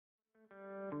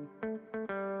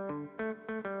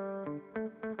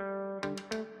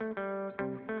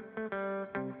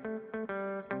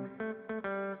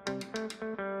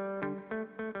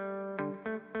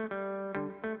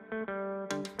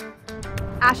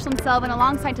Ashlyn Sullivan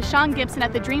alongside Tashaun Gipson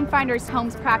at the Dreamfinders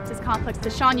Homes Practice Complex.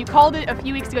 Tashaun, you called it a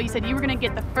few weeks ago. You said you were going to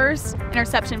get the first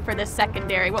interception for this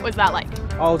secondary. What was that like?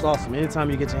 Oh, it was awesome.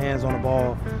 Anytime you get your hands on the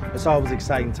ball, it's always an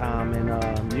exciting time.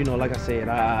 And, you know, like I said,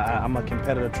 I'm a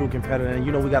competitor, true competitor. And,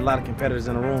 you know, we got a lot of competitors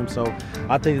in the room. So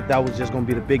I think that was just going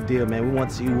to be the big deal, man. We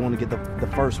want to see who want to get the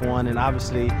first one. And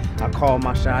obviously, I called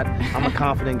my shot. I'm a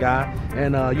confident guy.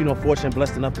 And, you know, fortunate,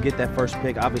 blessed enough to get that first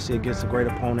pick, obviously against a great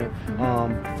opponent.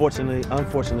 Unfortunately,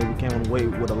 we came away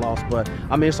with a loss. But,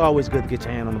 I mean, it's always good to get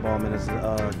your hand on the ball, man, as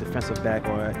a defensive back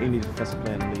or any defensive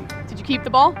player in the league. Did you keep the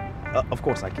ball? Of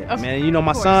course I can, man. You know,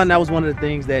 my son, that was one of the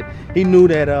things that he knew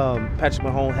that Patrick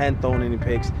Mahomes hadn't thrown any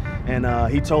picks, and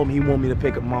he told me he wanted me to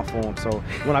pick up my for him. So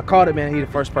when I caught it, man, he's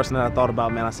the first person that I thought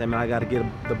about, man. I said, man, I got to get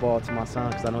the ball to my son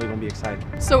because I know he's going to be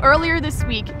excited. So earlier this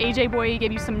week, AJ Boye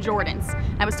gave you some Jordans.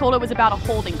 I was told it was about a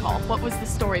holding call. What was the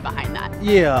story behind that?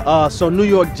 Yeah, so New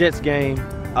York Jets game,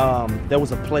 there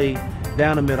was a play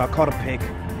down the middle. I caught a pick.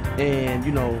 And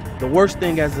you know, the worst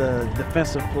thing as a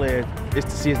defensive player is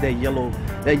to see that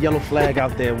yellow flag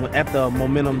out there after a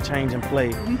momentum change in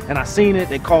play. And I seen it.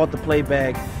 They called the play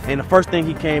back, and the first thing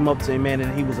he came up to me, man,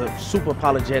 and he was super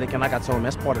apologetic. And like I told him,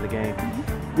 that's part of the game.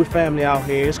 We're family out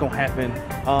here. It's gonna happen.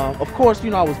 Of course,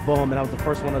 you know, I was bummed, and I was the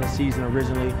first one of the season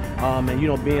originally. And you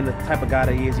know, being the type of guy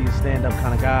that he is, he's a stand-up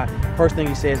kind of guy. First thing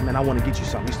he says, man, I want to get you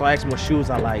something. He started asking me what shoes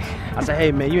I like. I said,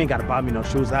 hey, man, you ain't got to buy me no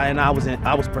shoes. And I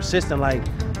was persistent, like,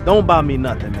 don't buy me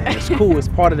nothing, man. It's cool. It's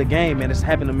part of the game, man. It's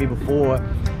happened to me before.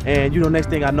 And, you know, next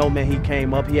thing I know, man, he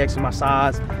came up. He asked me my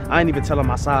size. I ain't even tell him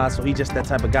my size, so he just that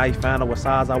type of guy. He found out what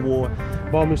size I wore.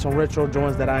 Bought me some retro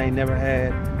joints that I ain't never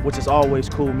had, which is always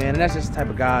cool, man. And that's just the type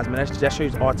of guys, man. That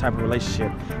shows our type of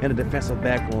relationship in the defensive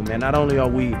back room, man. Not only are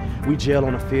we gel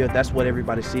on the field, that's what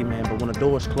everybody see, man. But when the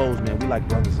door's closed, man, we like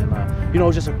brothers. And, you know,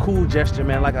 it's just a cool gesture,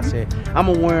 man. Like I said, I'm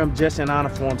going to wear him just in honor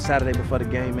for him Saturday before the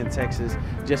game in Texas,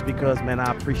 just because, man,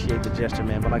 I appreciate the gesture,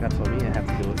 man. But like I told him, he didn't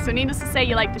have to do it. So needless to say,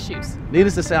 you like the shoes?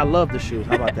 Needless to say, I love the shoes.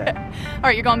 How about that? All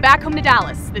right, you're going back home to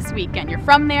Dallas this weekend. You're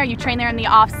from there. You train there in the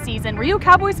off season. Were you a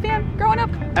Cowboys fan growing up?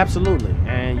 Absolutely.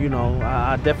 And, you know,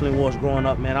 I definitely was growing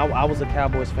up, man. I was a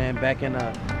Cowboys fan back in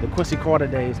the Quincy Carter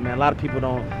days, man. A lot of people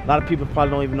probably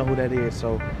don't even know who that is.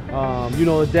 So, you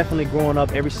know, definitely growing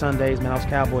up every Sundays, man. I was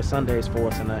Cowboys Sundays for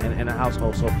us in the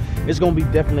household. So it's going to be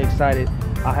definitely excited.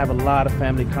 I have a lot of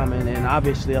family coming, and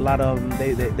obviously a lot of them,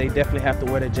 they definitely have to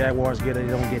wear the Jaguars gear. They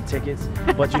don't get tickets.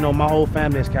 But, you know, my whole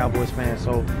family is Cowboys fans.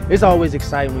 So it's always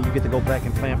exciting when you get to go back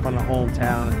and play in front of the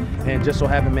hometown. And just so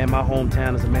happen, man, my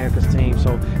hometown is America's team.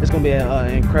 So it's going to be an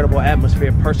incredible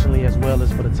atmosphere personally as well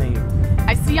as for the team.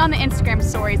 I see on the Instagram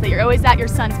stories that you're always at your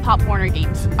son's Pop Warner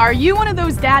games. Are you one of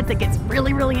those dads that gets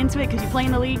really, really into it because you play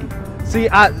in the league? See,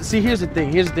 here's the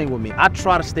thing. Here's the thing with me. I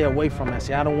try to stay away from that.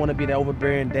 See, I don't want to be that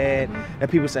overbearing dad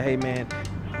that people say, hey, man,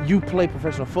 you play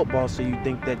professional football, so you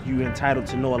think that you're entitled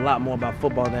to know a lot more about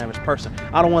football than the average person.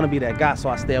 I don't want to be that guy, so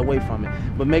I stay away from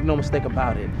it. But make no mistake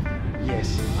about it.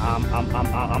 Yes,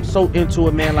 I'm so into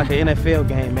it, man, like an NFL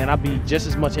game, man. I be just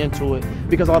as much into it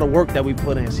because all the work that we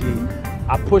put in. See,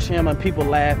 I push him and people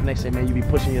laugh and they say, man, you be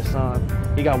pushing your son.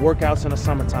 He got workouts in the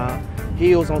summertime,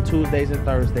 heels on Tuesdays and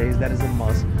Thursdays. That is a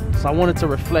must. So I wanted to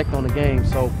reflect on the game.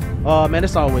 So, man,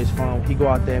 it's always fun. He go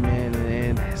out there, man,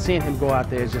 and seeing him go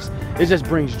out there, it just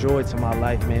brings joy to my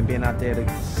life, man, being out there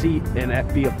to see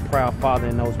and be a proud father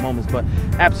in those moments. But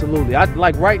absolutely,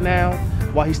 like right now,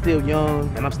 while he's still young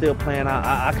and I'm still playing,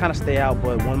 I kind of stay out.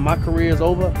 But when my career is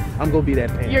over, I'm going to be that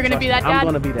parent. You're going to be that dad? I'm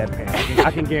going to be that parent. I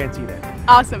can guarantee that.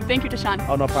 Awesome. Thank you, Tashaun.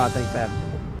 Oh, no problem. Thanks for having me.